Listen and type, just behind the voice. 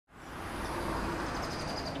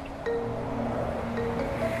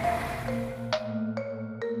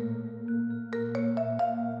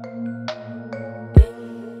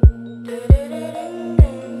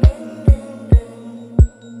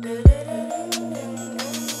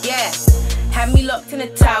Yeah, had me locked in a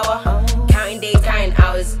tower, counting days, counting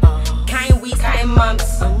hours, counting weeks, counting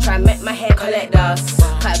months, try and make my hair collect dust.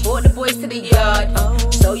 I brought the boys to the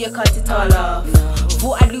yard, so you cut it all off.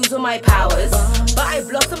 Thought I'd lose all my powers, but I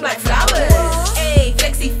blossom like flowers. Hey,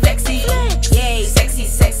 flexy, flexy, yay, sexy,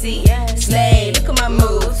 sexy, slay. Look at my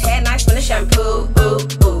moves, hair nice from the shampoo. Ooh,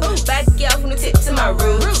 ooh. Bad girl from the tip to my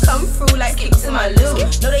roots, come through like kick to my loo.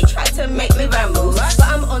 No, they tried to make me run moves, but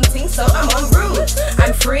I'm on ting, so I'm on route.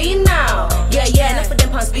 I'm free now, yeah, enough of them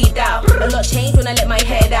pumps speed out. A lot changed when I let my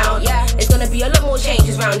hair down. There's gonna be a lot more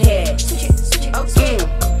changes round here.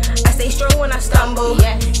 I stay strong when I stumble.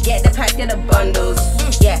 Get the packs, get the bundles.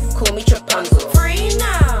 Call me Trapunzel. Free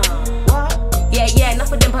now. What? Yeah,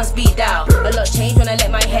 enough of them pumps speed out. A lot changed when I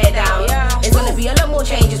let my hair down. There's gonna be a lot more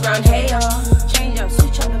changes round here. Change up,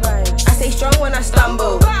 switch up the vibes. I stay strong when I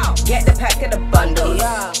stumble. Get the pack, get the bundles.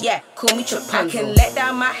 Call me Trapunzel. I can let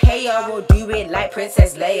down my hair or do it like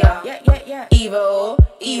Princess Leia. Evil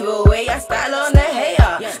way I style on the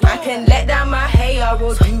hair. I can let down my hair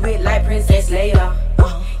or do it like Princess Leia.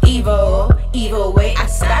 Evil way I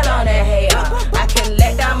style on the hair. I can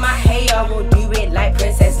let down my hair or do it like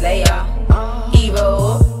Princess Leia.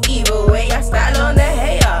 Evil way I style on the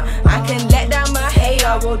hair. I can let down my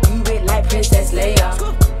hair or do it like Princess Leia.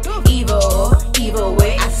 Evil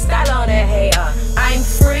way I style on the hair. I'm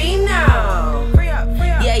free now.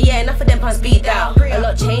 Yeah, enough of them pumps beat out. A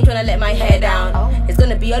lot changed when I let my hair down. There's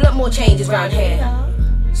gonna be a lot more changes round here.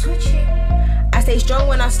 I stay strong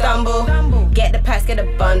when I stumble. Get the packs, get the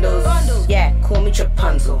bundles. Call me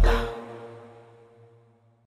Trapunzel.